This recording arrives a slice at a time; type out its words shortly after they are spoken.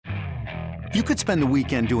You could spend the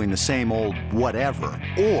weekend doing the same old whatever,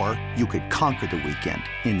 or you could conquer the weekend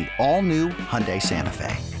in the all-new Hyundai Santa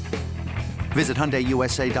Fe. Visit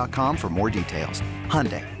HyundaiUSA.com for more details.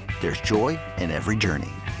 Hyundai, there's joy in every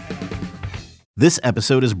journey. This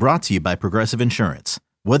episode is brought to you by Progressive Insurance.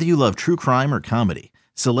 Whether you love true crime or comedy,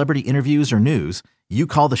 celebrity interviews or news, you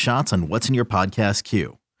call the shots on what's in your podcast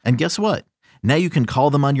queue. And guess what? Now you can call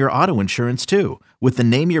them on your auto insurance too with the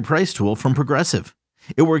Name Your Price tool from Progressive.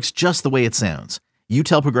 It works just the way it sounds. You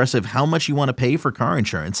tell Progressive how much you want to pay for car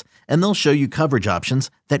insurance, and they'll show you coverage options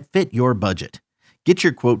that fit your budget. Get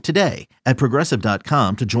your quote today at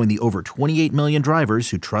Progressive.com to join the over 28 million drivers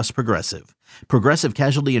who trust Progressive. Progressive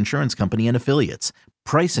Casualty Insurance Company and Affiliates.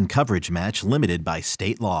 Price and coverage match limited by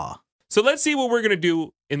state law. So let's see what we're going to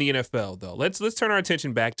do in the NFL, though. Let's turn our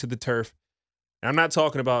attention back to the turf. And I'm not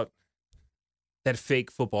talking about that fake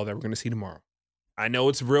football that we're going to see tomorrow. I know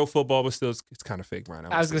it's real football, but still, it's kind of fake, Ryan.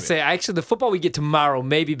 I was going to say, actually, the football we get tomorrow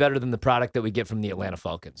may be better than the product that we get from the Atlanta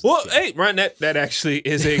Falcons. Well, hey, Ryan, that actually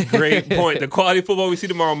is a great point. The quality of football we see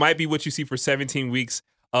tomorrow might be what you see for 17 weeks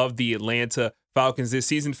of the Atlanta Falcons this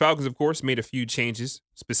season. Falcons, of course, made a few changes,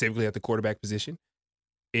 specifically at the quarterback position.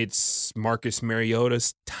 It's Marcus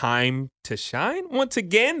Mariota's time to shine. Once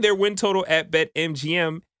again, their win total at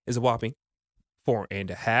BetMGM is a whopping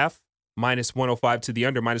 4.5, minus 105 to the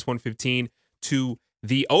under, minus 115 to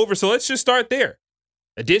the over. So let's just start there.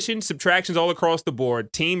 Additions, subtractions all across the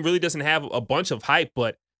board. Team really doesn't have a bunch of hype,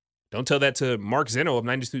 but don't tell that to Mark Zeno of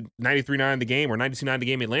 93.9 the game or 92.9 the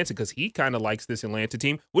game in Atlanta, because he kind of likes this Atlanta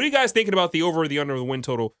team. What are you guys thinking about the over or the under of the win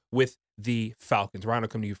total with the Falcons? Ryan, I'll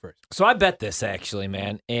come to you first. So I bet this, actually,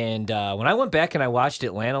 man. And when I went back and I watched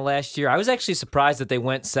Atlanta last year, I was actually surprised that they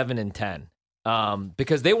went 7-10.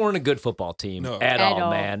 Because they weren't a good football team at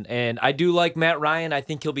all, man. And I do like Matt Ryan. I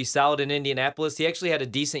think he'll be solid in Indianapolis. He actually had a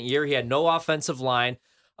decent year. He had no offensive line.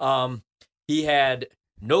 He had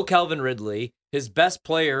no Calvin Ridley. His best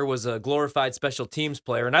player was a glorified special teams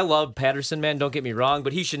player. And I love Patterson, man. Don't get me wrong,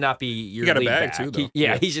 but he should not be your lead back. Too,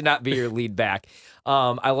 though. He should not be your lead back.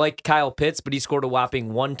 I like Kyle Pitts, but he scored a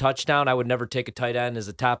whopping 1 touchdown. I would never take a tight end as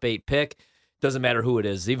a top 8 pick. Doesn't matter who it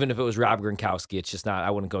is. Even if it was Rob Gronkowski, it's just not,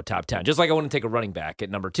 I wouldn't go top 10. Just like I wouldn't take a running back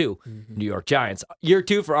at number 2, New York Giants. Year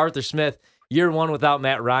 2 for Arthur Smith. Year 1 without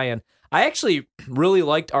Matt Ryan. I actually really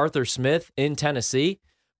liked Arthur Smith in Tennessee,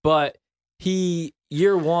 but he,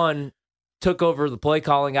 year 1, took over the play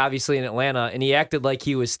calling, obviously, in Atlanta, and he acted like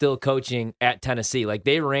he was still coaching at Tennessee. Like,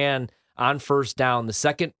 they ran on first down the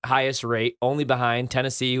second highest rate, only behind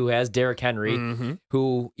Tennessee, who has Derrick Henry,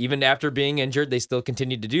 who, even after being injured, they still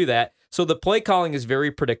continued to do that. So the play calling is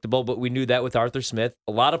very predictable, but we knew that with Arthur Smith.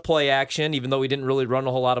 A lot of play action, even though we didn't really run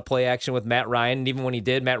a whole lot of play action with Matt Ryan. And even when he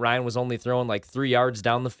did, Matt Ryan was only throwing like 3 yards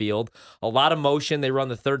down the field. A lot of motion. They run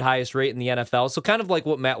the 3rd highest rate in the NFL. So kind of like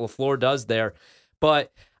what Matt LaFleur does there.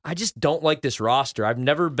 But I just don't like this roster. I've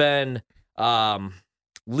never been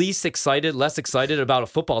less excited about a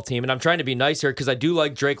football team. And I'm trying to be nice here because I do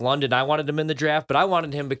like Drake London. I wanted him in the draft, but I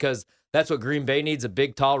wanted him because that's what Green Bay needs, a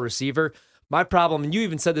big, tall receiver. My problem, and you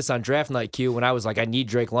even said this on draft night, Q, when I was like, I need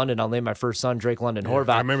Drake London. I'll name my first son Drake London Horvath.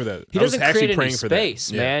 I remember that. He doesn't create any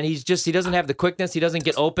space, man. He doesn't have the quickness. He doesn't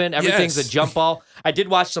get open. Everything's a jump ball. I did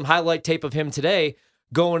watch some highlight tape of him today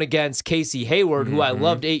going against Casey Hayward, who I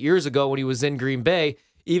loved 8 years ago when he was in Green Bay.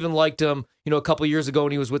 Even liked him, a couple years ago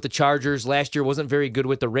when he was with the Chargers. Last year wasn't very good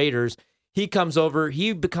with the Raiders. He comes over.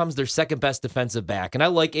 He becomes their second best defensive back. And I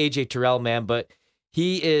like A.J. Terrell, man, but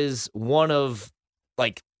he is one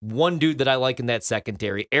dude that I like in that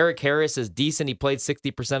secondary. Eric Harris is decent. He played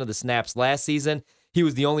 60% of the snaps last season. He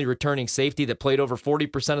was the only returning safety that played over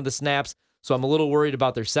 40% of the snaps. So I'm a little worried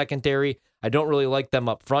about their secondary. I don't really like them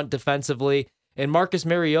up front defensively. And Marcus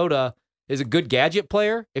Mariota is a good gadget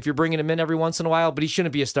player if you're bringing him in every once in a while, but he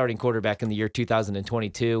shouldn't be a starting quarterback in the year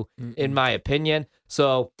 2022, in my opinion.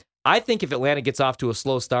 So I think if Atlanta gets off to a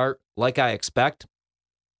slow start, like I expect,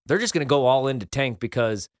 they're just going to go all in to tank,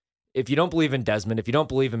 because if you don't believe in Desmond, if you don't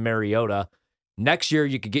believe in Mariota, next year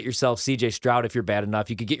you could get yourself C.J. Stroud if you're bad enough.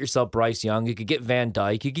 You could get yourself Bryce Young. You could get Van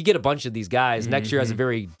Dyke. You could get a bunch of these guys. Next year has a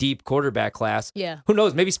very deep quarterback class. Yeah. Who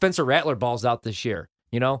knows? Maybe Spencer Rattler balls out this year.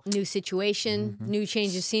 New situation, new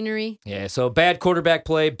change of scenery. Yeah, so bad quarterback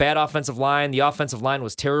play, bad offensive line. The offensive line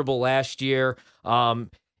was terrible last year. And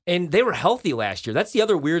they were healthy last year. That's the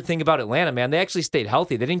other weird thing about Atlanta, man. They actually stayed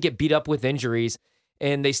healthy. They didn't get beat up with injuries,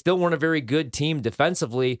 and they still weren't a very good team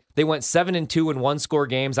defensively. They went 7-2 in one-score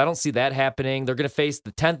games. I don't see that happening. They're going to face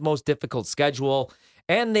the 10th most difficult schedule,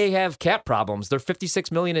 and they have cap problems. They're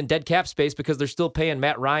 $56 million in dead cap space because they're still paying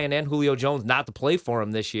Matt Ryan and Julio Jones not to play for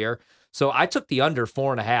them this year. So I took the under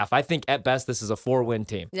 4.5. I think at best this is a 4-win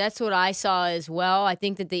team. That's what I saw as well. I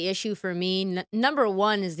think that the issue for me, number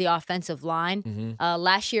one, is the offensive line. Mm-hmm.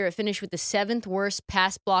 Last year, it finished with the 7th worst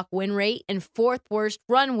pass block win rate and 4th worst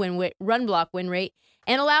run block win rate,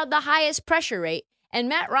 and allowed the highest pressure rate. And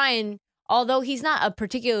Matt Ryan, although he's not a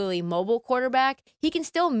particularly mobile quarterback, he can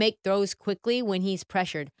still make throws quickly when he's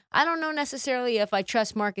pressured. I don't know necessarily if I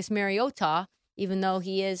trust Marcus Mariota, even though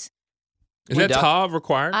he is. Is that Tav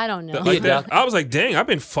required? I don't know. Like that? I was like, dang, I've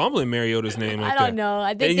been fumbling Mariota's name. Like I don't know.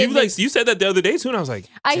 I think and you said that the other day too, and I was like,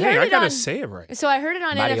 dang, I gotta say it right. So I heard it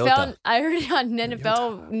on Mariota. NFL. I heard it on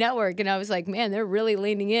NFL Network, and I was like, man, they're really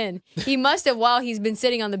leaning in. He must have, while he's been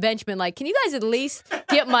sitting on the bench, been like, can you guys at least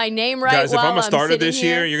get my name right? Guys, if I'm a starter sitting this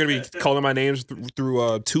here? year, you're gonna be calling my names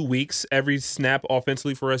through 2 weeks every snap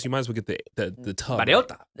offensively for us. You might as well get the tub.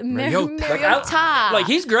 Mariota. Mariota. Like,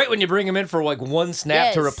 he's great when you bring him in for like one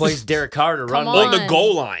snap to Yes. replace Derek Carr to run on. On the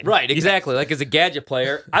goal line. Right, exactly. Like as a gadget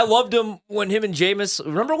player. I loved him when him and Jameis,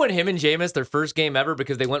 remember when him and Jameis, their first game ever,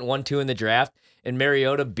 because they went 1-2 in the draft and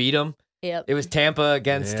Mariota beat him? Yep. It was Tampa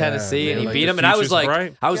against Tennessee, man, and he like beat the him. And I was future's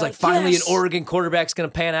like, bright. finally yes. an Oregon quarterback's going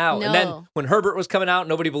to pan out. And then No. when Herbert was coming out,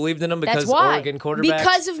 nobody believed in him because That's why. Oregon quarterbacks.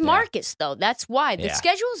 Because of Marcus, though. That's why. The Yeah.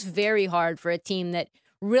 schedule is very hard for a team that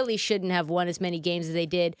really shouldn't have won as many games as they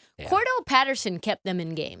did. Yeah. Cordell Patterson kept them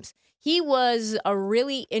in games. He was a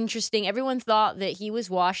really interesting, everyone thought that he was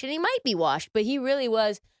washed, and he might be washed, but he really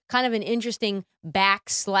was kind of an interesting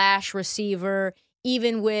back/receiver,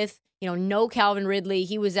 even with, no Calvin Ridley.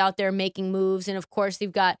 He was out there making moves. And of course,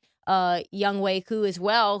 they've got Young Wei Koo as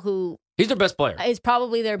well, who He's their best player. is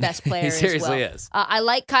probably their best player. He as seriously well. is. I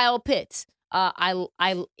like Kyle Pitts.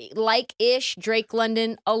 I like Drake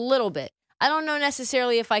London a little bit. I don't know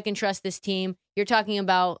necessarily if I can trust this team. You're talking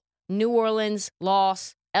about New Orleans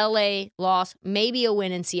loss, LA loss, maybe a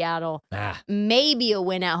win in Seattle, maybe a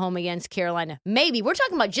win at home against Carolina. Maybe. We're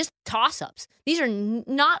talking about just toss-ups. These are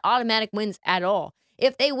not automatic wins at all.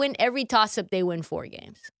 If they win every toss-up, they win 4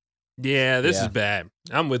 games. Yeah, this is bad.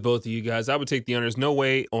 I'm with both of you guys. I would take the under. There's no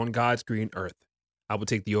way on God's green earth I would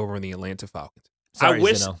take the over on the Atlanta Falcons. Sorry,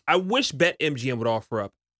 I wish Zeno. BetMGM would offer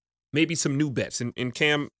up maybe some new bets. And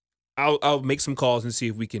Cam, I'll make some calls and see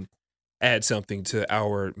if we can add something to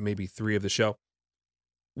our maybe 3 of the show.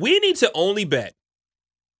 We need to only bet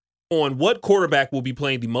on what quarterback will be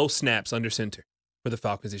playing the most snaps under center for the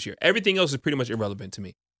Falcons this year. Everything else is pretty much irrelevant to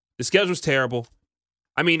me. The schedule's terrible.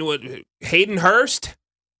 I mean, Hayden Hurst,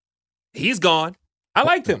 he's gone. I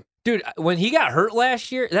liked him. Dude, when he got hurt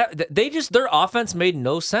last year, their offense made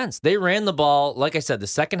no sense. They ran the ball, like I said, the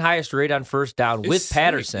second highest rate on first down with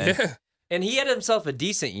Patterson. Yeah. And he had himself a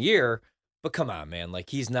decent year, but come on, man. Like,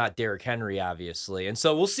 he's not Derrick Henry, obviously. And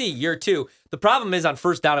so we'll see year 2. The problem is on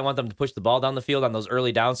first down, I want them to push the ball down the field on those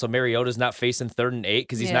early downs so Mariota's not facing 3rd and 8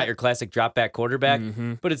 because he's not your classic drop back quarterback.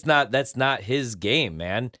 Mm-hmm. But that's not his game,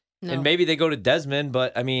 man. No. And maybe they go to Desmond,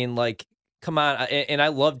 but I mean, like, come on. And I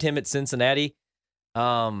loved him at Cincinnati.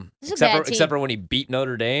 Except for when he beat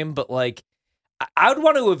Notre Dame. But like, I would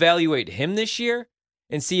want to evaluate him this year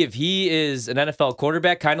and see if he is an NFL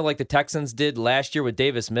quarterback, kind of like the Texans did last year with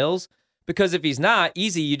Davis Mills. Because if he's not,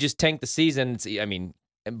 you just tank the season.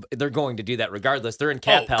 They're going to do that regardless. They're in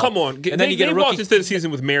cap hell. Come on. And then you get a they rookie walked into the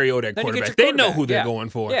season with Mariota at Then you get quarterback. your They know quarterback. who they're Yeah. going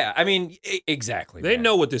for. Yeah, I mean, exactly. They man.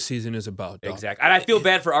 know what this season is about. Dog. Exactly. And I feel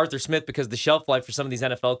bad for Arthur Smith because the shelf life for some of these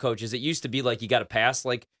NFL coaches, it used to be like you got to pass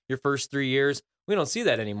like your first 3 years. We don't see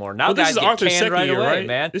that anymore. Now Well, this guys is get Arthur's canned second right year, away, right?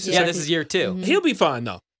 man. This is This is year 2. Mhm. He'll be fine,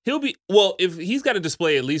 though. If he's got to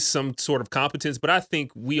display at least some sort of competence, but I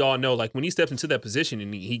think we all know, like, when he steps into that position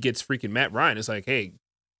and he gets freaking Matt Ryan, it's like, hey,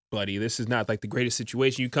 buddy, this is not like the greatest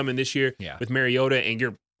situation. You come in this year with Mariota and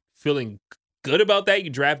you're feeling good about that. You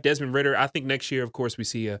draft Desmond Ridder. I think next year, of course, we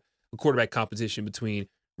see a quarterback competition between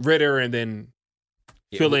Ridder and then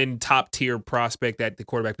fill in top tier prospect at the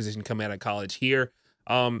quarterback position coming out of college here.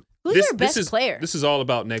 Who's your best player? This is all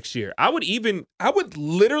about next year. I would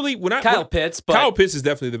literally Kyle Pitts, but Kyle Pitts is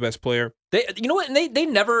definitely the best player. you know what? And they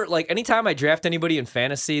never, like, anytime I draft anybody in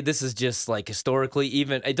fantasy, this is just like historically,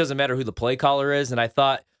 even it doesn't matter who the play caller is. And I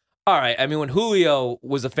thought, all right, I mean, when Julio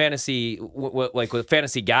was a fantasy, like with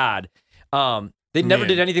fantasy god, they never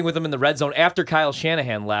did anything with him in the red zone after Kyle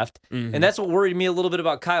Shanahan left. Mm-hmm. And that's what worried me a little bit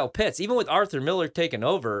about Kyle Pitts, even with Arthur Miller taking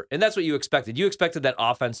over. And that's what you expected. You expected that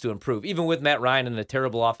offense to improve, even with Matt Ryan and a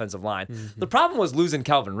terrible offensive line. Mm-hmm. The problem was losing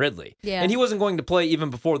Calvin Ridley. Yeah. And he wasn't going to play even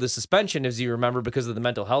before the suspension, as you remember, because of the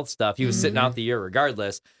mental health stuff. He was sitting out the year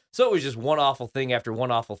regardless. So it was just one awful thing after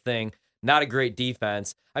one awful thing. Not a great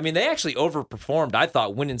defense. I mean, they actually overperformed, I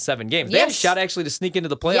thought, winning 7 games. They had a Yes. shot actually to sneak into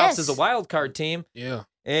the playoffs Yes. as a wild card team. Yeah.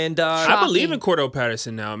 And I believe in Shocking. Cordell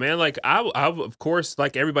Patterson now, man. Like I of course,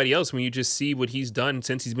 like everybody else, when you just see what he's done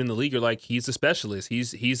since he's been in the league, you're like, he's a specialist.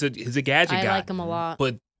 He's a gadget I guy. like him a lot.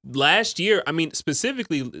 But last year, I mean,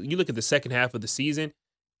 specifically, you look at the second half of the season,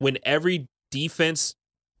 when every defense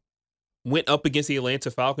went up against the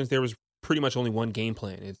Atlanta Falcons, there was pretty much only one game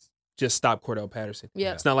plan. It's just stop Cordell Patterson.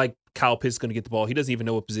 Yeah. It's not like Kyle Pitts is going to get the ball. He doesn't even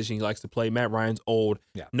know what position he likes to play. Matt Ryan's old.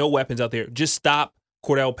 Yeah. No weapons out there. Just stop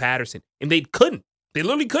Cordell Patterson. And they couldn't. They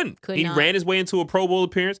literally couldn't. He not. ran his way into a Pro Bowl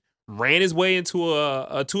appearance, ran his way into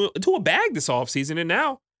a bag this offseason, and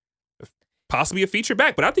now possibly a feature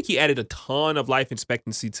back. But I think he added a ton of life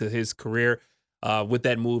expectancy to his career with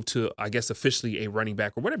that move to, I guess, officially a running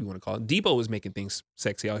back or whatever you want to call it. Debo is making things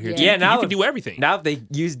sexy out here. Yeah. too. now he can if- do everything. Now if they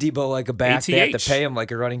use Debo like a back, they have to ATH. pay him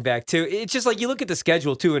like a running back too. It's just like you look at the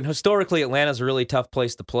schedule too, and historically Atlanta's a really tough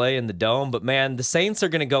place to play in the Dome. But man, the Saints are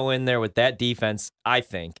going to go in there with that defense, I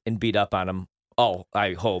think, and beat up on them. Oh,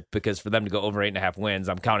 I hope, because for them to go over 8.5 wins,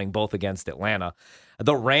 I'm counting both against Atlanta.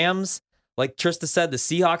 The Rams, like Trista said, the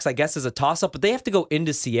Seahawks, I guess, is a toss-up, but they have to go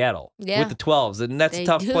into Seattle Yeah. with the 12s, and that's They a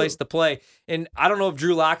tough do. place to play. And I don't know if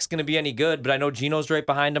Drew Lock's going to be any good, but I know Geno's right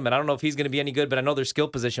behind him, and I don't know if he's going to be any good, but I know their skill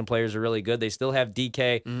position players are really good. They still have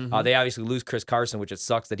DK. They obviously lose Chris Carson, which it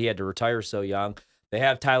sucks that he had to retire so young. They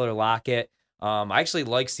have Tyler Lockett. I actually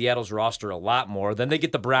like Seattle's roster a lot more. Then they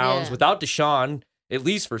get the Browns Yeah. without Deshaun, at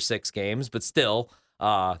least for 6 games, but still,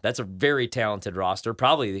 that's a very talented roster,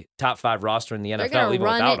 probably the top 5 roster in the They're NFL, going to even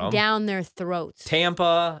run without it him. down their throats.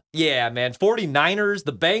 Tampa, yeah, man. 49ers,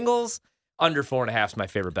 the Bengals, under 4.5 is my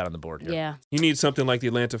favorite bet on the board here. Yeah. You need something like the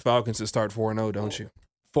Atlanta Falcons to start 4-0, don't you?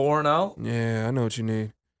 4-0? Yeah, I know what you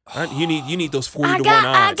need. You need those 40 to 1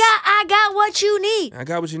 odds. I got what you need. I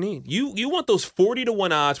got what you need. You want those 40 to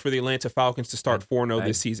 1 odds for the Atlanta Falcons to start 4-0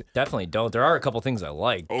 this season. Definitely don't. There are a couple things I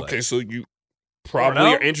like. but- Okay, so you probably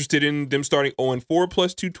 4-0? are interested in them starting 0-4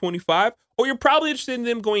 plus 225, or you're probably interested in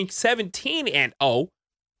them going 17-0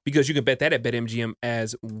 because you can bet that at BetMGM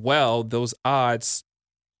as well. Those odds,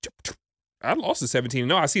 I lost the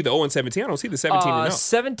 17-0. I see the 0-17. I don't see the 17-0.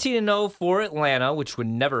 17-0 for Atlanta, which would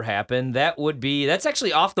never happen. That's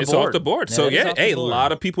actually off the It's board. off the board. Yeah, So, it is yeah, off the hey, a board.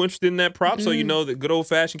 lot of people interested in that prop. So, you know, the good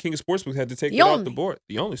old-fashioned King of Sportsbook had to take The it off only. the board.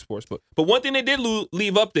 The only sportsbook. But one thing they did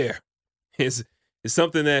leave up there is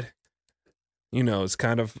something that, you know, is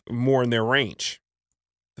kind of more in their range.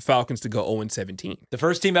 The Falcons to go 0-17. The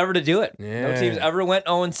first team ever to do it. No Yeah. teams ever went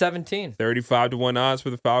 0-17. 35 to 1 odds for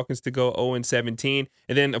the Falcons to go 0-17.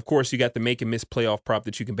 And then, of course, you got the make and miss playoff prop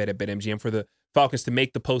that you can bet at BetMGM for the Falcons to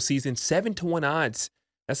make the postseason. 7 to 1 odds.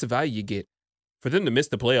 That's the value you get. For them to miss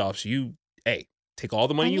the playoffs, take all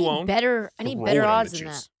the money you own. I need throw better it on odds the than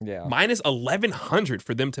that. juice. Yeah. Minus 1,100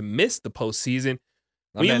 for them to miss the postseason.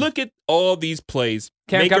 When I'm you in. look at all these plays,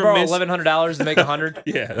 Can make I or borrow miss, $1,100 to make 100?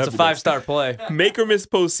 Yeah, That's that'd a be 5-star play. make or miss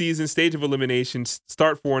postseason, stage of elimination,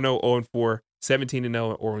 start 4-0, 0-4,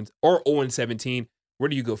 17-0, or 0-17. Where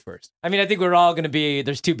do you go first? I mean, I think we're all going to be,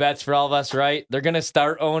 there's 2 bets for all of us, right? They're going to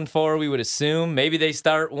start 0-4, we would assume. Maybe they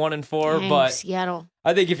start 1-4, Dang, but Seattle.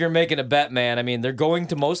 I think if you're making a bet, man, I mean, they're going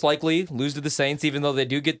to most likely lose to the Saints, even though they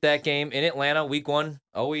do get that game in Atlanta week 1.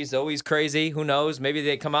 Always crazy. Who knows? Maybe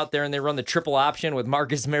they come out there and they run the triple option with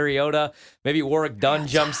Marcus Mariota. Maybe Warwick Dunn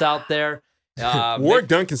jumps out there. Warwick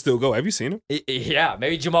Dunn can still go. Have you seen him? Yeah,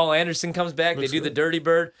 maybe Jamal Anderson comes back. They do the dirty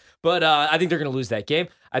bird. But I think they're going to lose that game.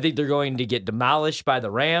 I think they're going to get demolished by the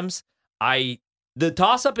Rams. The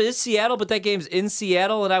toss-up is Seattle, but that game's in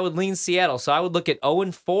Seattle, and I would lean Seattle. So I would look at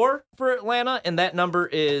 0-4 for Atlanta, and that number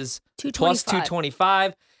is plus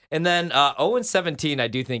 225. And then 0-17, I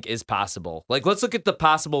do think, is possible. Like, let's look at the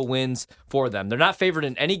possible wins for them. They're not favored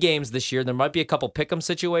in any games this year. There might be a couple pick-em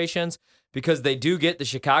situations because they do get the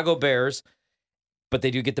Chicago Bears, but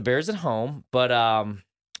they do get the Bears at home. But,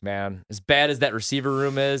 man, as bad as that receiver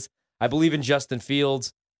room is, I believe in Justin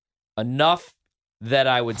Fields enough that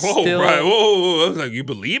I would still. Right. Whoa. I was like, you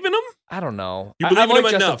believe in him? I don't know. You believe in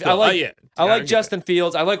him enough? I like, yeah. I like get Justin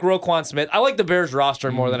Fields. I like Roquan Smith. I like the Bears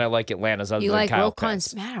roster more than I like Atlanta's other You than like Kyle Roquan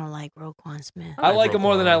Pitts. Smith? I don't like Roquan Smith. I like like him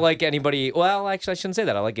more than I Roquan. like anybody. Well, actually, I shouldn't say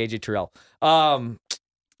that. I like AJ Terrell.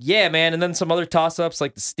 Yeah, man. And then some other toss-ups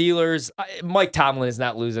like the Steelers. Mike Tomlin is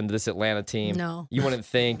not losing to this Atlanta team. No. You wouldn't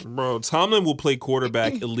think. Bro, Tomlin will play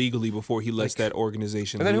quarterback illegally before he lets that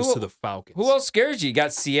organization And then lose who- to the Falcons. Who else scares you? You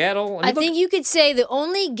got Seattle. I think you could say the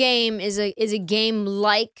only game is a game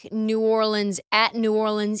like New Orleans at New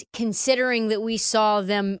Orleans, considering that we saw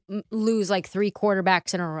them lose like 3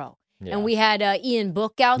 quarterbacks in a row. Yeah. And we had Ian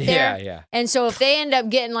Book out there. Yeah. And so if they end up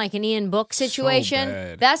getting like an Ian Book situation,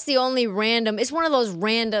 bad. that's the only random. It's one of those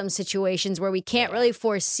random situations where we can't really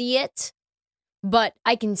foresee it, but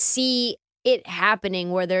I can see it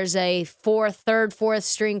happening where there's a third, fourth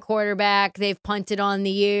string quarterback. They've punted on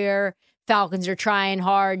the year. Falcons are trying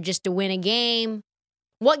hard just to win a game.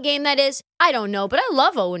 What game that is, I don't know, but I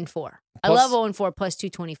love 0-4. I love 0-4 plus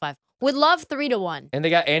 225. Would love 3-1. And they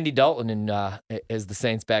got Andy Dalton as the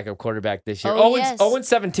Saints' backup quarterback this year. Oh, yes.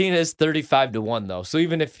 0-17 is 35-1 though. So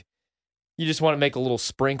even if you just want to make a little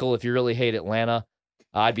sprinkle, if you really hate Atlanta,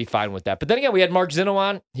 I'd be fine with that. But then again, we had Mark Zinno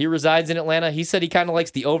on. He resides in Atlanta. He said he kind of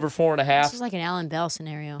likes the over 4.5. This is like an Alan Bell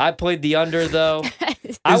scenario. I played the under though.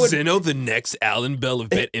 Is Zinno the next Alan Bell of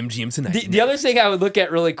BetMGM tonight? The other thing I would look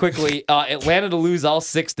at really quickly, Atlanta to lose all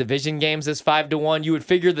 6 division games is 5-1. You would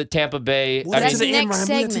figure that Tampa Bay. That's the next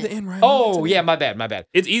segment. Oh yeah, my bad.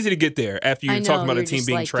 It's easy to get there after you talk about a you're team just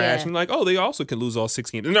being like, trash. yeah. And like, oh, they also can lose all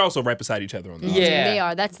 6 games, and they're also right beside each other on the Yeah. odds. They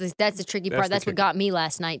are. That's the tricky part. That's what got me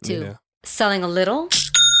last night too. Yeah. Selling a little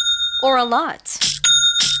or a lot?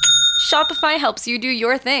 Shopify helps you do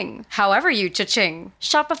your thing, however you cha-ching.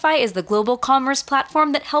 Shopify is the global commerce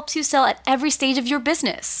platform that helps you sell at every stage of your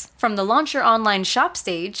business. From the launch your online shop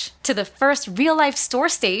stage, to the first real-life store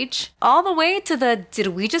stage, all the way to the did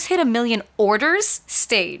we just hit 1 million orders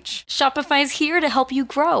stage. Shopify's here to help you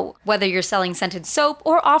grow. Whether you're selling scented soap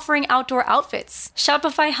or offering outdoor outfits,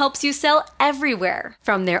 Shopify helps you sell everywhere.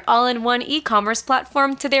 From their all-in-one e-commerce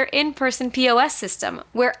platform to their in-person POS system,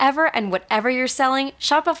 wherever and whatever you're selling,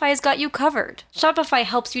 Shopify's got you covered. Shopify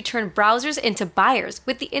helps you turn browsers into buyers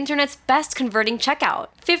with the internet's best converting checkout.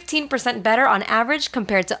 15% better on average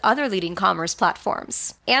compared to other leading commerce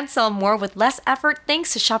platforms. And sell more with less effort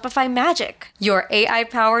thanks to Shopify Magic, your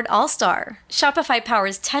AI-powered all-star. Shopify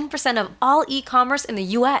powers 10% of all e-commerce in the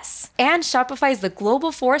US. And Shopify is the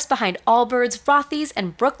global force behind Allbirds, Rothy's,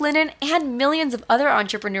 and Brooklinen, and millions of other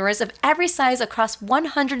entrepreneurs of every size across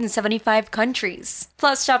 175 countries.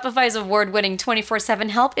 Plus, Shopify's award-winning 24/7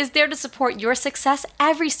 help is there to support your success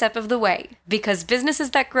every step of the way. Because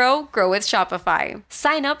businesses that grow with Shopify.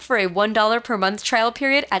 Sign up for a $1 per month trial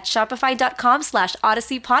period at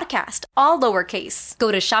shopify.com/Odyssey Podcast, all lowercase.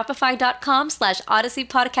 Go to shopify.com/Odyssey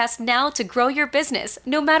Podcast now to grow your business,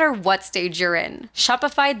 no matter what stage you're in.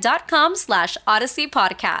 Shopify.com/Odyssey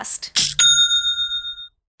Podcast.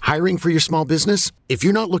 Hiring for your small business? If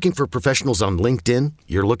you're not looking for professionals on LinkedIn,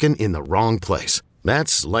 you're looking in the wrong place.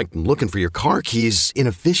 That's like looking for your car keys in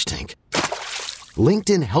a fish tank.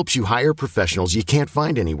 LinkedIn helps you hire professionals you can't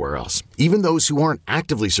find anywhere else, even those who aren't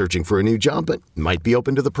actively searching for a new job but might be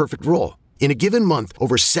open to the perfect role. In a given month,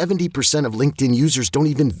 over 70% of LinkedIn users don't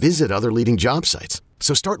even visit other leading job sites.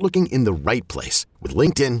 So start looking in the right place. With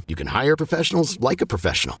LinkedIn, you can hire professionals like a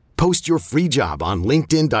professional. Post your free job on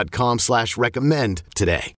linkedin.com/recommend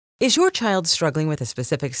today. Is your child struggling with a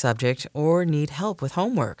specific subject or need help with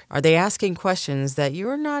homework? Are they asking questions that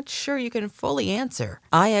you're not sure you can fully answer?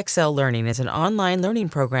 IXL Learning is an online learning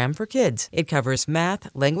program for kids. It covers math,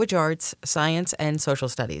 language arts, science, and social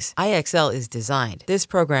studies. IXL is designed. This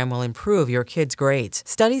program will improve your kids' grades.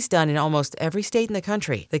 Studies done in almost every state in the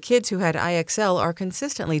country. The kids who had IXL are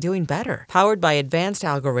consistently doing better. Powered by advanced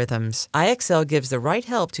algorithms, IXL gives the right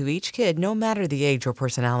help to each kid no matter the age or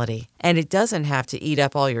personality. And it doesn't have to eat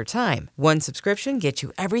up all your time. One subscription gets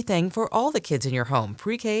you everything for all the kids in your home,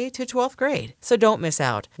 pre-K to 12th grade. So don't miss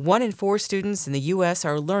out. 1 in 4 students in the U.S.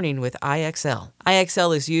 are learning with IXL.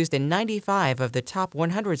 IXL is used in 95 of the top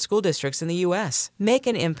 100 school districts in the U.S. Make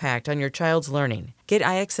an impact on your child's learning. Get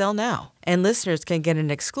IXL now. And listeners can get an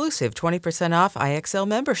exclusive 20% off IXL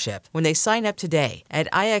membership when they sign up today at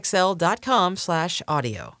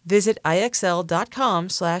IXL.com/audio. Visit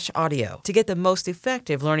IXL.com/audio to get the most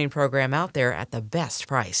effective learning program out there at the best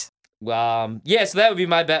price. So that would be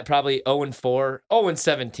my bet, probably 0-4,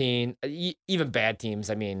 0-17. Even bad teams,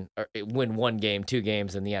 win 1 game, 2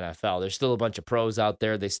 games in the NFL. There's still a bunch of pros out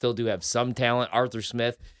there. They still do have some talent. Arthur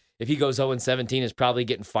Smith, if he goes 0-17, is probably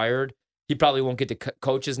getting fired. He probably won't get to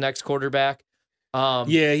coach his next quarterback.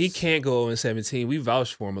 Yeah, he can't go 0-17. We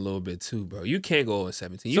vouched for him a little bit too, bro. You can't go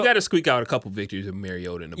 0-17. You got to squeak out a couple victories with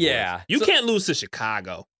Mariota and the boys. Yeah. You can't lose to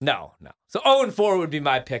Chicago. No. So 0-4 would be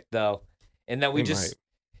my pick, though. And then we just,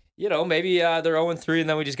 maybe they're 0-3, and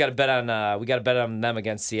then we just got to bet on them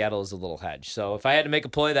against Seattle as a little hedge. So if I had to make a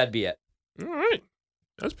play, that'd be it. All right.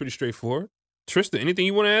 That's pretty straightforward. Tristan, anything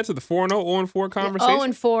you want to add to the 4-0, 0-4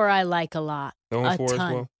 conversation? 0-4 I like a lot. 0-4 a ton.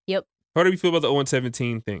 as well? Yep. How do you feel about the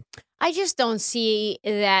 0-17 thing? I just don't see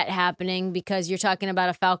that happening because you're talking about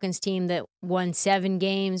a Falcons team that won 7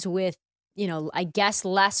 games with, I guess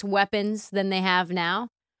less weapons than they have now,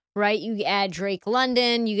 right? You add Drake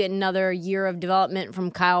London, you get another year of development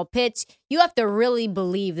from Kyle Pitts. You have to really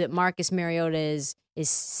believe that Marcus Mariota is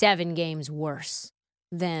 7 games worse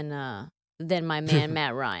than than my man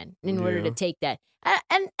Matt Ryan in order Yeah. to take that.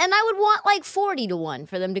 And I would want like 40-1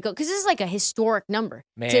 for them to go, because this is like a historic number.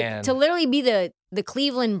 Man. To literally be the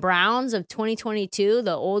Cleveland Browns of 2022,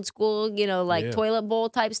 the old school, Yeah. toilet bowl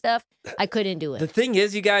type stuff. I couldn't do The it. thing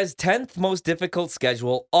is, you guys, 10th most difficult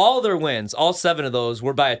schedule. All their wins, all 7 of those,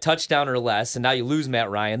 were by a touchdown or less, and now you lose Matt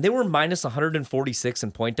Ryan. They were minus 146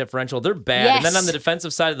 in point differential. They're bad. And then Yes. on the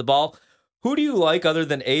defensive side of the ball, who do you like other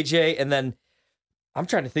than AJ? And then I'm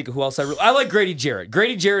trying to think of who else I like Grady Jarrett.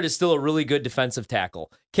 Grady Jarrett is still a really good defensive tackle.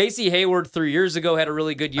 Casey Hayward 3 years ago had a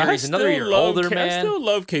really good year. He's another year older, I man. still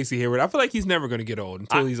love Casey Hayward. I feel like he's never going to get old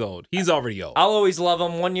until he's old. He's already old. I'll always love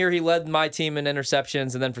him. One year he led my team in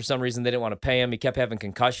interceptions, and then for some reason they didn't want to pay him. He kept having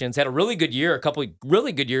concussions. Had a really good year, a couple of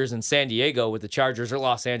really good years in San Diego with the Chargers, or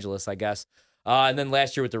Los Angeles, I guess. And then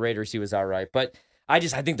last year with the Raiders, he was all right. But I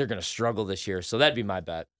think they're going to struggle this year, so that'd be my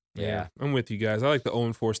bet. Yeah. I'm with you guys. I like the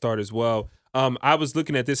 0-4 start as well. I was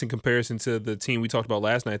looking at this in comparison to the team we talked about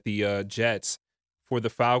last night, the Jets, for the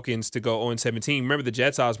Falcons to go 0-17. Remember, the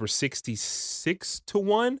Jets odds were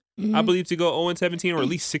 66-1, I believe, to go 0-17, or at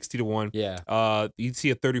least 60-1. Yeah. You'd see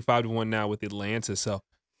a 35-1 now with Atlanta. So,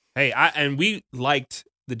 hey, we liked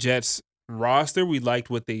the Jets roster. We liked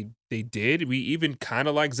what they did. We even kind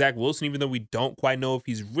of like Zach Wilson, even though we don't quite know if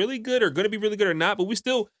he's really good or going to be really good or not. But we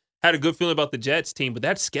still had a good feeling about the Jets team. But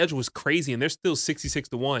that schedule was crazy, and they're still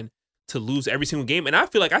 66-1 to lose every single game. And I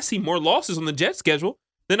feel like I see more losses on the Jets schedule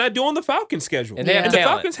than I do on the Falcons schedule. And they have the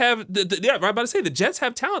talent. Falcons have, I'm about to say, the Jets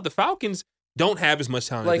have talent. The Falcons don't have as much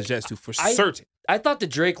talent as the Jets do, for certain. I thought the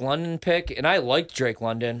Drake London pick, and I liked Drake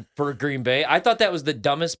London for Green Bay. I thought that was the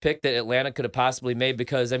dumbest pick that Atlanta could have possibly made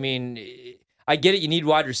because, I mean, I get it. You need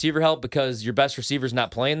wide receiver help because your best receiver's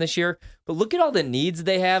not playing this year. But look at all the needs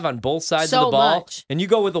they have on both sides of So the ball. much. And you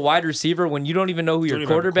go with a wide receiver when you don't even know who your Don't even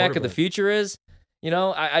have a quarterback of the quarterback. future is.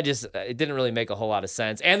 It didn't really make a whole lot of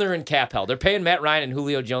sense. And they're in cap hell. They're paying Matt Ryan and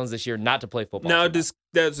Julio Jones this year not to play football. Now, for them.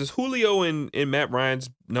 does Julio and Matt Ryan's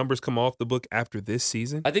numbers come off the book after this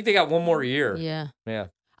season? I think they got one more year. Yeah. Yeah.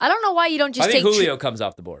 I don't know why you don't just I think take Julio comes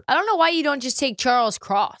off the board. I don't know why you don't just take Charles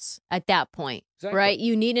Cross at that point, Exactly. right?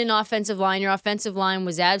 You need an offensive line. Your offensive line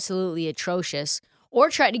was absolutely atrocious. Or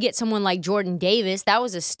try to get someone like Jordan Davis. That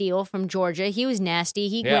was a steal from Georgia. He was nasty.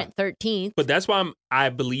 He went 13th. But that's why I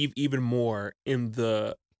believe even more in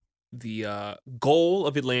the goal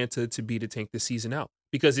of Atlanta to be to tank the season out,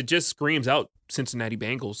 because it just screams out Cincinnati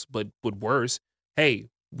Bengals, but worse. Hey,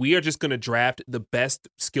 we are just going to draft the best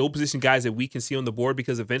skill position guys that we can see on the board,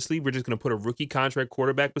 because eventually we're just going to put a rookie contract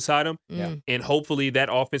quarterback beside him. Yeah. And hopefully that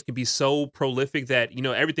offense can be so prolific that,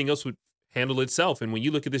 everything else would handle itself. And when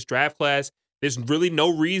you look at this draft class, there's really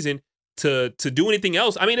no reason to do anything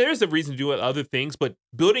else. I mean, there is a reason to do other things, but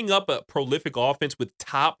building up a prolific offense with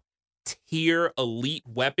top tier elite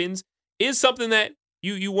weapons is something that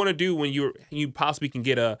you want to do when you possibly can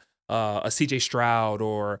get a CJ Stroud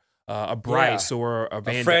or a Bryce or a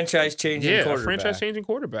Van franchise changing quarterback. a franchise changing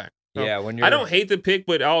quarterback. So, Yeah, when you're I don't hate the pick,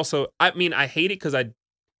 but also I hate it because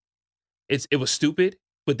it was stupid.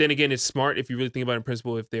 But then again, it's smart if you really think about it in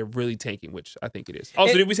principle, if they're really tanking, which I think it is.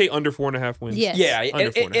 Also, did we say under 4.5 wins? Yes. Yeah,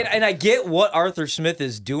 Under 4.5. and I get what Arthur Smith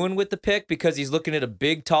is doing with the pick because he's looking at a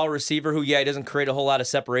big, tall receiver who, he doesn't create a whole lot of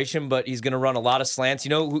separation, but he's going to run a lot of slants. You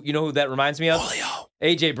know who that reminds me of? Julio.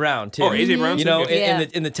 A.J. Brown, too. Oh, A.J. Brown, You too, know, yeah.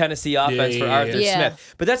 in the Tennessee offense for Arthur yeah.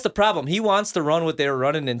 Smith. But that's the problem. He wants to run what they were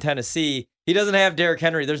running in Tennessee. He doesn't have Derrick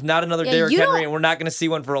Henry. There's not another Yeah, Derrick you Henry, don't- and we're not going to see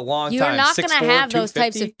one for a long You're time. not going to 6'4", have those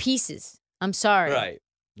types 250. of pieces. I'm sorry.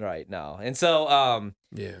 Right, no. And so,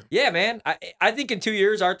 yeah, man, I think in 2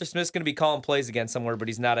 years, Arthur Smith's going to be calling plays again somewhere, but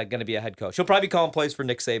he's not going to be a head coach. He'll probably be calling plays for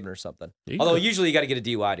Nick Saban or something. Although usually you got to get a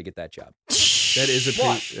DUI to get that job. That is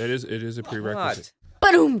What? it is a prerequisite.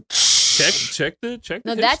 Boom. Check the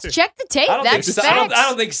No, history. check the tape. That's facts. I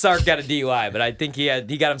don't think Sark got a DUI, but I think he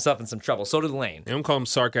got himself in some trouble. So did Lane. They don't call him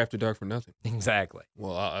Sark After Dark for nothing. Exactly.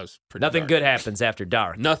 Well, I was pretty Nothing dark. good happens after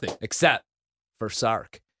dark. Nothing. Except for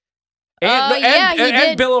Sark. He And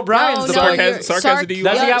did. Bill O'Brien's the Sark player. has a DUI.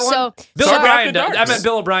 Does he got one? So Bill Sark O'Brien after does. dark. I mean,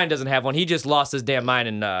 Bill O'Brien doesn't have one. He just lost his damn mind.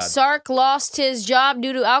 And Sark lost his job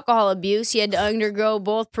due to alcohol abuse. He had to undergo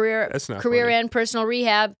both career That's not career funny. and personal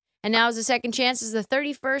rehab, and now his second chance as the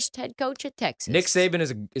 31st head coach at Texas. Nick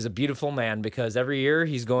Saban is a beautiful man because every other year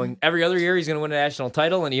he's going to win a national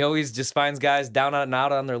title, and he always just finds guys down and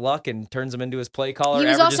out on their luck and turns them into his play caller. He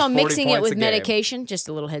was averages also 40 mixing it points with a game. medication. Just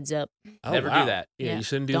a little heads up. Oh, Never do wow. that. Yeah, Yeah. you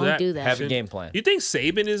shouldn't do Don't that. do that. Have a game plan. You think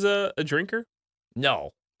Saban is a drinker?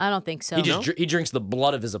 No, I don't think so. he just he drinks the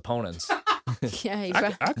blood of his opponents. yeah, he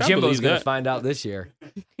I prob- Jimbo's Jimbo's going that. to find out this year.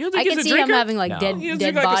 You don't I think can he's a see him drinker? having like No. dead He doesn't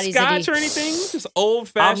dead drink like bodies. a that scotch or he- anything? Just old I'm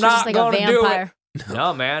fashioned. not just like a gonna do vampire.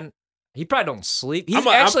 No, man. He probably don't sleep. He's I'm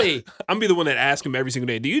actually. I'm be the one that asks him every single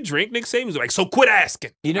day. Do you drink, Nick Saban? He's like, so quit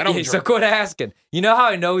asking. You know, I don't so drink. quit asking. You know how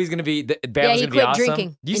I know he's going to be? Bama's he going to be quit awesome.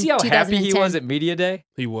 drinking Do you in see how happy he 2010. was at media day?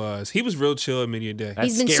 He was real chill at media day. That's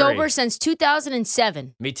He's been scary. sober since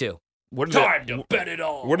 2007. Me too. What are Time to bet it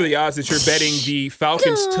all. What are the odds that you're betting the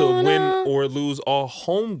Falcons to win or lose all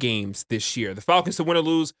home games this year? The Falcons to win or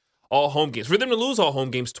lose all home games. For them to lose all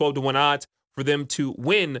home games, 12-1 odds. For them to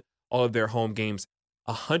win all of their home games,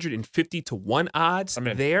 150-1 odds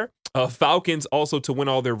there. Falcons also to win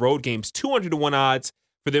all their road games, 200-1 odds.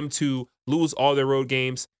 For them to lose all their road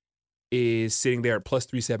games is sitting there at plus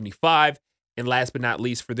 375. And last but not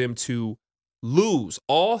least, for them to lose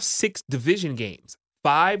all 6 division games,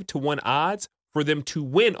 5-1 odds. For them to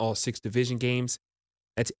win all 6 division games,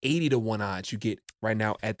 that's 80-1 odds you get right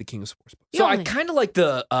now at the King of Sportsbook. So I kind of like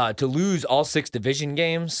the to lose all 6 division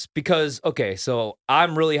games because, okay, so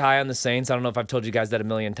I'm really high on the Saints. I don't know if I've told you guys that a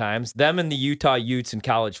million times. Them and the Utah Utes in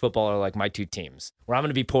college football are like my 2 teams, where I'm going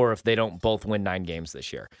to be poor if they don't both win 9 games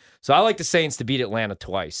this year. So I like the Saints to beat Atlanta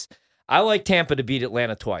twice. I like Tampa to beat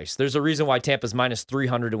Atlanta twice. There's a reason why Tampa's minus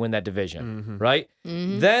 300 to win that division, right?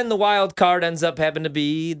 Mm-hmm. Then the wild card ends up having to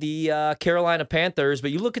be the Carolina Panthers.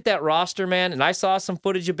 But you look at that roster, man, and I saw some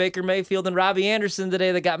footage of Baker Mayfield and Robbie Anderson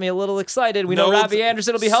today that got me a little excited. We know Robbie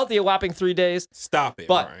Anderson will be healthy a whopping 3 days. Stop it,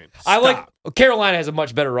 But Ryan. I like Stop. Carolina has a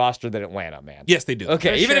much better roster than Atlanta, man. Yes, they do. Okay,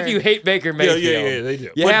 For even sure. if you hate Baker Mayfield, Yeah, they do.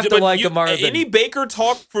 You have to like him more than any Baker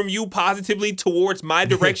talk from you positively towards my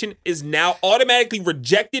direction is now automatically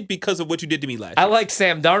rejected because of what you did to me last I year. like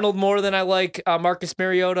Sam Darnold more than I like Marcus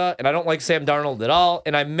Mariota, and I don't like Sam Darnold at all.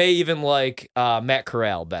 And I may even like Matt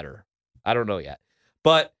Corral better. I don't know yet.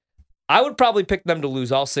 But I would probably pick them to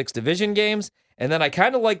lose all 6 division games, and then I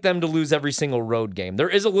kind of like them to lose every single road game. There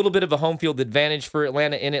is a little bit of a home field advantage for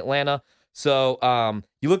Atlanta in Atlanta. So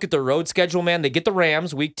you look at their road schedule, man. They get the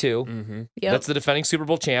Rams week 2. Mm-hmm. Yep. That's the defending Super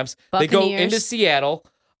Bowl champs. They go Buccaneers. into Seattle.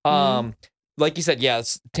 Like you said,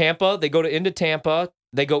 it's Tampa. They go into Tampa.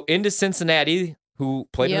 They go into Cincinnati, who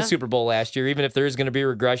played in Yeah. the Super Bowl last year. Even if there is going to be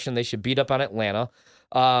regression, they should beat up on Atlanta.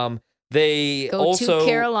 They Go also to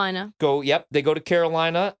Carolina. They go to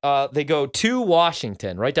Carolina. They go to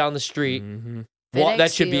Washington, right down the street. Mm-hmm. Well,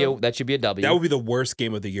 that FedEx should be a Field. W. That would be the worst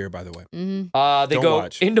game of the year, by the way. Mm-hmm. They Don't go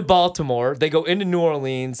watch. into Baltimore. They go into New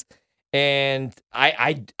Orleans. And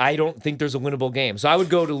I don't think there's a winnable game. So I would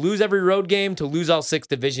go to lose every road game, to lose all 6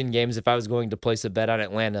 division games if I was going to place a bet on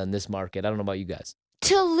Atlanta in this market. I don't know about you guys.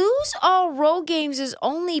 To lose all road games is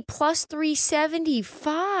only plus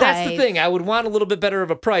 375. That's the thing. I would want a little bit better of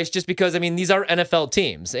a price just because, I mean, these are NFL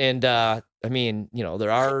teams. And, I mean, you know, there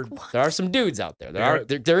are some dudes out there.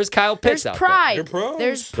 There is Kyle Pitts There's out pride. They're pros.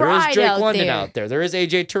 There's there. There is pride Drake out London there. out there. There is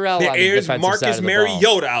A.J. Terrell on the There is defensive side Marcus of the ball.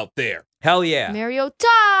 Mariota out there. Hell yeah. Mariota.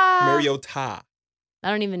 Mariota, I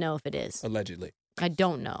don't even know if it is. allegedly. I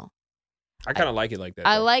don't know. I kind of like it like that.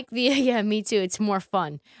 I though. like the yeah, me too. It's more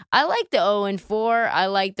fun. I like the 0-4. I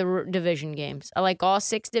like the division games. I like all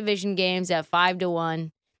 6 division games at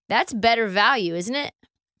 5-1. That's better value, isn't it?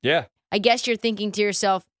 Yeah. I guess you're thinking to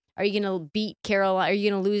yourself, are you going to beat Carolina? Are you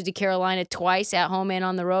going to lose to Carolina twice at home and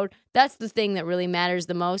on the road? That's the thing that really matters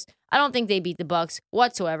the most. I don't think they beat the Bucs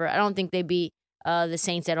whatsoever. I don't think they beat the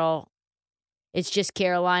Saints at all. It's just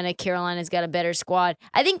Carolina. Carolina's got a better squad.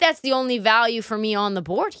 I think that's the only value for me on the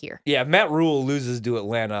board here. Yeah, if Matt Rule loses to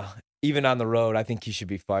Atlanta, even on the road, I think he should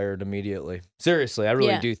be fired immediately. Seriously, I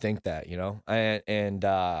really do think that, you know. And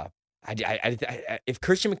if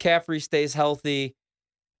Christian McCaffrey stays healthy,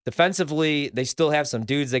 defensively, they still have some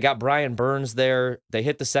dudes. They got Brian Burns there. They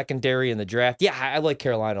hit the secondary in the draft. Yeah, I like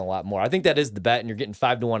Carolina a lot more. I think that is the bet, and you're getting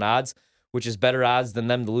 5-1 odds, which is better odds than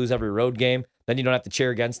them to lose every road game. Then you don't have to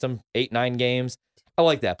cheer against them 8-9 games. I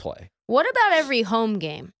like that play. What about every home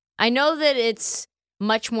game? I know that it's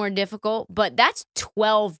much more difficult, but that's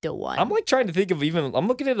 12-1. I'm like trying to think of I'm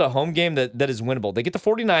looking at a home game that is winnable. They get the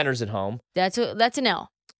 49ers at home. That's an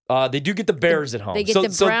L. They do get the Bears at home. They get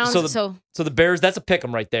the Browns. So the Bears, that's a pick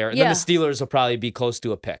 'em right there. And then the Steelers will probably be close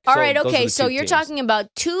to a pick. All So right, those are okay. the So two you're teams. talking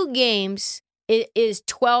about 2 games. It is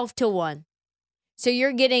 12-1. So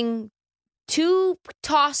you're getting 2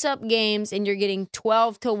 toss-up games, and you're getting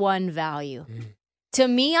 12-1 value. To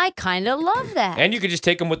me, I kind of love that. And you could just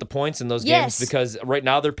take them with the points in those Yes. games because right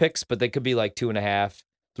now they're picks, but they could be like 2.5,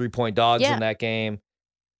 3-point dogs Yeah. in that game.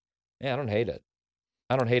 Yeah, I don't hate it.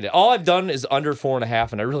 All I've done is under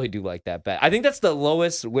 4.5, and I really do like that bet. I think that's the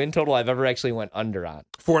lowest win total I've ever actually went under on.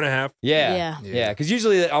 4.5. Yeah. Yeah. Because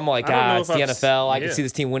usually I'm like, I don't know it's if the I've NFL. I can yeah. see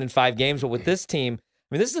this team winning 5 games. But with this team,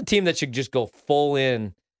 I mean, this is a team that should just go full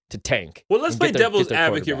in to tank. Well, let's and play get their devil's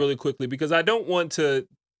advocate quarterback. really quickly because I don't want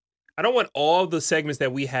all the segments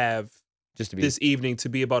that we have this evening to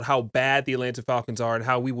be about how bad the Atlanta Falcons are and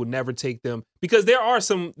how we will never take them, because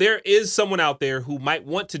there is someone out there who might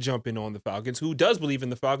want to jump in on the Falcons, who does believe in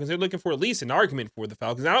the Falcons. They're looking for at least an argument for the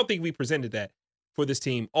Falcons. I don't think we presented that for this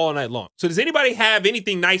team all night long. So does anybody have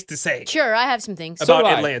anything nice to say? Sure, I have some things. About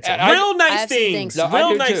Atlanta. Real nice things.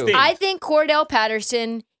 Real nice things. I think Cordell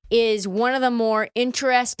Patterson is one of the more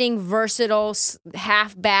interesting, versatile,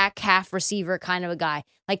 half-back, half-receiver kind of a guy.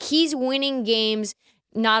 Like, he's winning games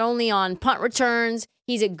not only on punt returns,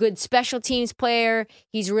 he's a good special teams player.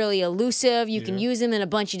 He's really elusive. You can use him in a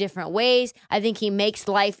bunch of different ways. I think he makes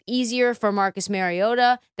life easier for Marcus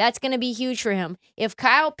Mariota. That's going to be huge for him. If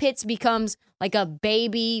Kyle Pitts becomes like a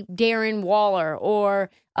baby Darren Waller or,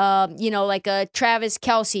 like a Travis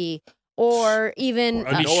Kelce, or even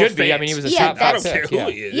he should be. I mean, he was a top I don't pick. care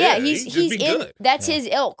who he is. Yeah, he's in. Good. That's his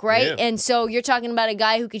ilk, right? Yeah. And so you're talking about a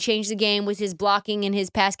guy who could change the game with his blocking and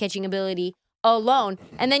his pass catching ability alone.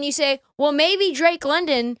 And then you say, well, maybe Drake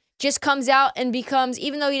London just comes out and becomes,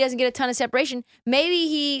 even though he doesn't get a ton of separation, maybe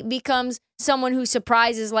he becomes someone who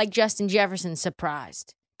surprises like Justin Jefferson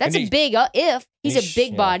surprised. That's a big if. He's a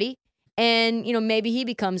big body, and maybe he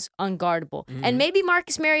becomes unguardable. Mm-hmm. And maybe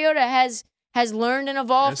Marcus Mariota has learned and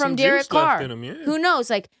evolved from Derek Carr. Who knows?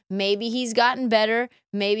 Like, maybe he's gotten better.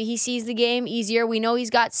 Maybe he sees the game easier. We know he's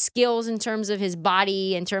got skills in terms of his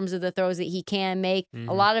body, in terms of the throws that he can make. Mm-hmm.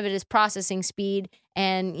 A lot of it is processing speed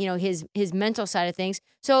and, his mental side of things.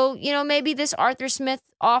 So, maybe this Arthur Smith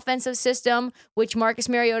offensive system, which Marcus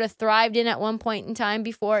Mariota thrived in at one point in time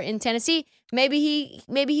before in Tennessee, maybe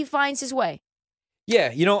he finds his way.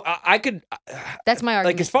 Yeah, I could. That's my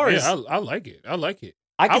argument. Like, as far as I like it. I like it.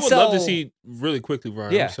 I would love to see, really quickly,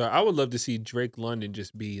 Brian. Yeah. I'm sorry. I would love to see Drake London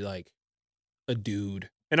just be like a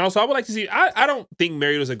dude. And also, I would like to see, I don't think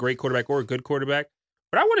Mariota's a great quarterback or a good quarterback,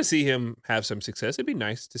 but I want to see him have some success. It'd be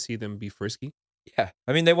nice to see them be frisky. Yeah.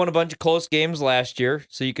 I mean, they won a bunch of close games last year.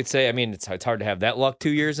 So you could say, I mean, it's hard to have that luck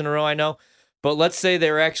 2 years in a row, I know. But let's say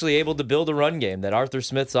they're actually able to build a run game, that Arthur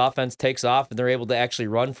Smith's offense takes off and they're able to actually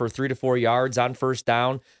run for 3 to 4 yards on first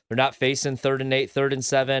down. They're not facing 3rd and 8, 3rd and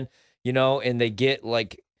 7, and they get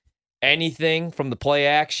like anything from the play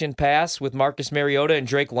action pass with Marcus Mariota and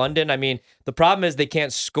Drake London. I mean, the problem is they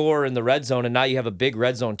can't score in the red zone, and now you have a big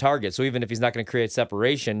red zone target. So even if he's not going to create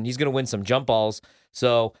separation, he's going to win some jump balls.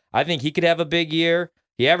 So I think he could have a big year.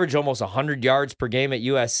 He averaged almost 100 yards per game at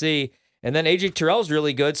USC. And then A.J. Terrell's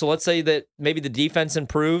really good. So let's say that maybe the defense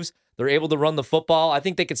improves. They're able to run the football. I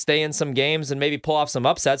think they could stay in some games and maybe pull off some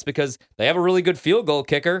upsets because they have a really good field goal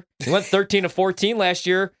kicker. He went 13 to 14 last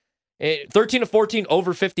year. 13 to 14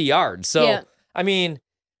 over 50 yards. So, yeah. I mean,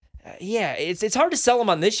 it's hard to sell them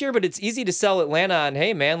on this year, but it's easy to sell Atlanta on,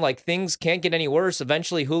 hey, man, like things can't get any worse.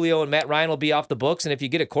 Eventually, Julio and Matt Ryan will be off the books. And if you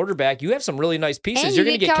get a quarterback, you have some really nice pieces. And You're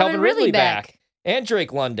going to get Calvin Ridley back. And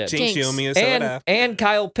Drake London. And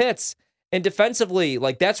Kyle Pitts. And defensively,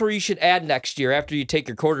 like that's where you should add next year after you take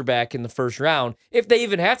your quarterback in the first round. If they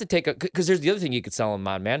even have to take because there's the other thing you could sell them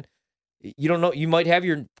on, man. You don't know. You might have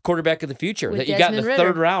your quarterback of the future that you got in the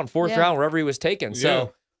third round, fourth round, wherever he was taken.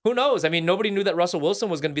 So who knows? I mean, nobody knew that Russell Wilson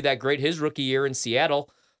was going to be that great his rookie year in Seattle.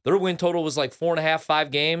 Their win total was like 4.5,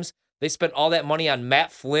 5 games. They spent all that money on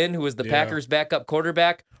Matt Flynn, who was the Packers' backup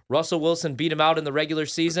quarterback. Russell Wilson beat him out in the regular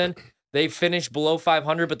season. They finished below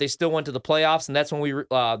 500, but they still went to the playoffs, and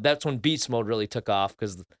that's when beast mode really took off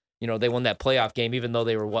because they won that playoff game, even though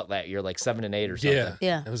they were that year, like 7-8 or something.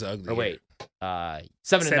 Yeah, it was ugly. Or wait,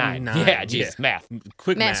 7-9. Yeah, geez, math.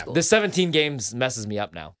 Quick math. The 17 games messes me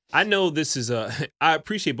up now. I know this is I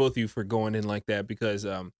appreciate both of you for going in like that because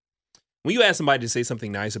when you ask somebody to say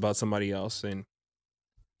something nice about somebody else and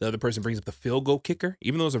the other person brings up the field goal kicker,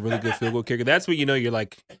 even though it's a really good field goal kicker, that's when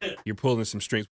you're pulling some strings.